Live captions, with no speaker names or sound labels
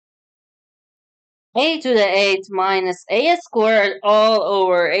a to the 8 minus a squared all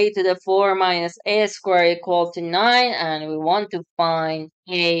over a to the 4 minus a squared equal to 9, and we want to find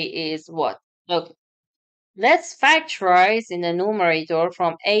a is what? Okay, let's factorize in the numerator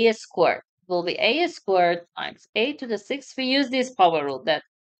from a squared. It will be a squared times a to the 6. We use this power rule that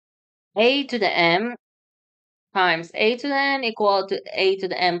a to the m times a to the n equal to a to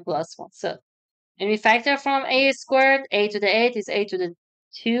the m plus 1. So when we factor from a squared, a to the 8 is a to the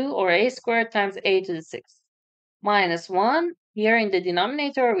 2, or a squared times a to the 6. Minus 1. Here in the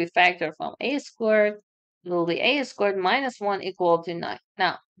denominator, we factor from a squared. It will be a squared minus 1 equal to 9.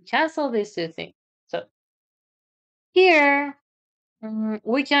 Now, cancel these two things. So here,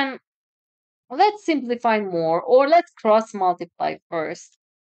 we can, let's simplify more, or let's cross multiply first.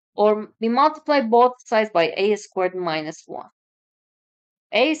 Or we multiply both sides by a squared minus 1.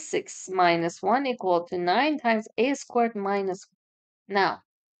 a6 minus 1 equal to 9 times a squared minus 1. Now,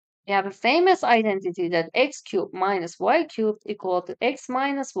 we have a famous identity that x cubed minus y cubed equal to x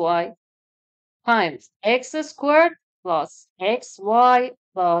minus y times x squared plus xy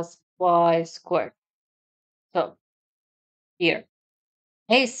plus y squared. So, here,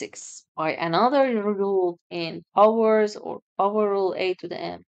 a6 by another rule in powers or power rule a to the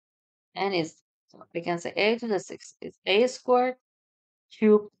m. And is, so we can say a to the 6 is a squared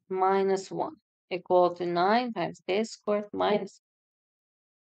cubed minus 1 equal to 9 times a squared minus.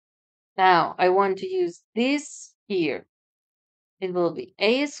 Now, I want to use this here. It will be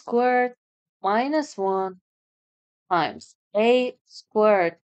a squared minus 1 times a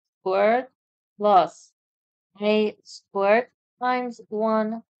squared squared plus a squared times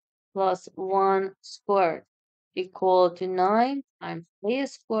 1 plus 1 squared equal to 9 times a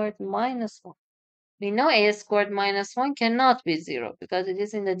squared minus 1. We know a squared minus 1 cannot be 0 because it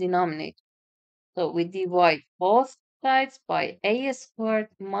is in the denominator. So we divide both sides by a squared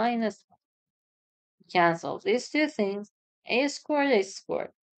minus 1. Cancel these two things. A squared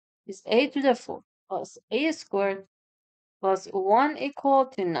is a to the 4 plus a squared plus 1 equal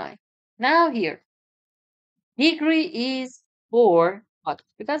to 9. Now here, degree is 4, but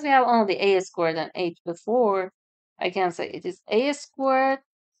because we have only a squared and a to the 4, I can say it is a squared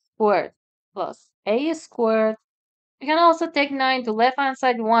squared plus a squared. We can also take 9 to left hand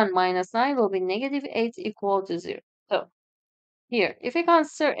side. 1 minus 9 will be negative 8 equal to 0. So here, if we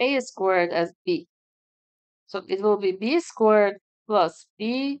consider a squared as b, so it will be b squared plus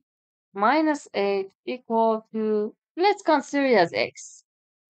b minus 8 equal to, let's consider it as x.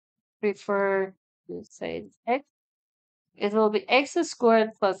 Prefer to say it's x. It will be x squared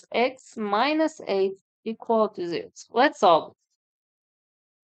plus x minus 8 equal to 0. So let's solve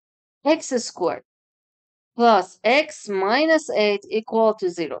it. X squared plus x minus 8 equal to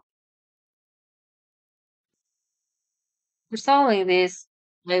 0. For solving this,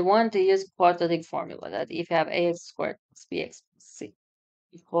 I want to use quadratic formula that if you have ax squared plus bx plus c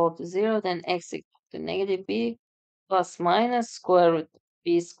equal to 0, then x equal to negative b plus minus square root of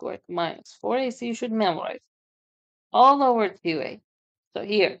b squared minus 4ac. You should memorize all over 2a. So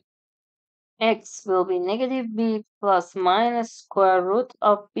here, x will be negative b plus minus square root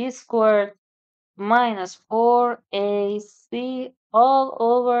of b squared minus 4ac all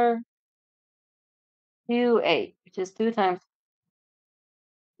over 2a, which is 2 times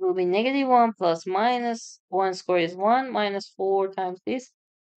will be negative 1 plus minus 1 squared is 1 minus 4 times this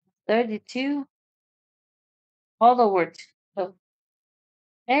 32 all over 2. So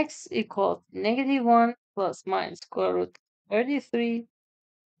x equals negative 1 plus minus square root 33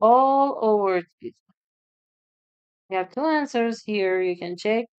 all over 2. We have two answers here. You can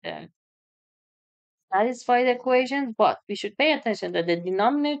check that satisfy the equation, but we should pay attention that the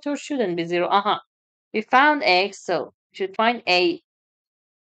denominator shouldn't be 0. We found x, so we should find a.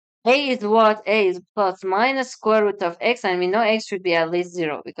 A is what? A is plus minus square root of x, and we know x should be at least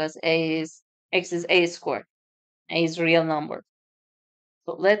 0 because x is a squared. A is real number.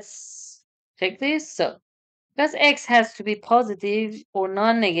 So let's check this. So because x has to be positive or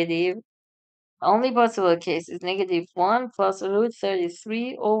non-negative, the only possible case is negative 1 plus root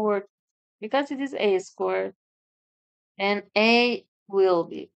 33 over, because it is a squared, and a will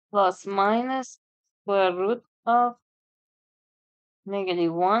be plus minus square root of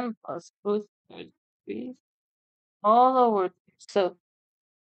negative 1 plus root 33 all over. So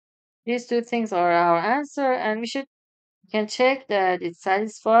these two things are our answer, and we can check that it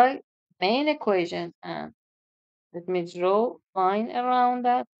satisfies main equation. And let me draw line around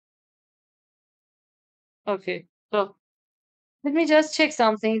that. Okay, so let me just check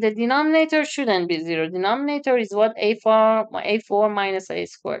something. The denominator shouldn't be 0. Denominator is what? A4 minus a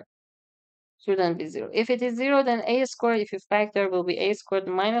squared. Shouldn't be 0. If it is 0, then a squared, if you factor, will be a squared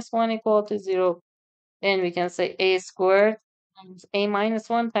minus 1 equal to 0. Then we can say a squared times a minus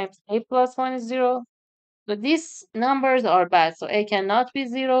 1 times a plus 1 is 0. But these numbers are bad, so a cannot be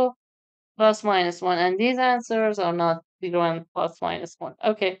 0 plus minus 1, and these answers are not 0 and plus minus 1.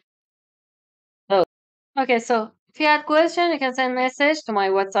 Okay. So, okay, so if you had question, you can send message to my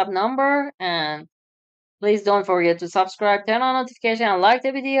WhatsApp number, and please don't forget to subscribe, turn on notification, and like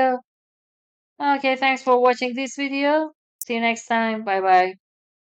the video. Okay, thanks for watching this video. See you next time. Bye bye.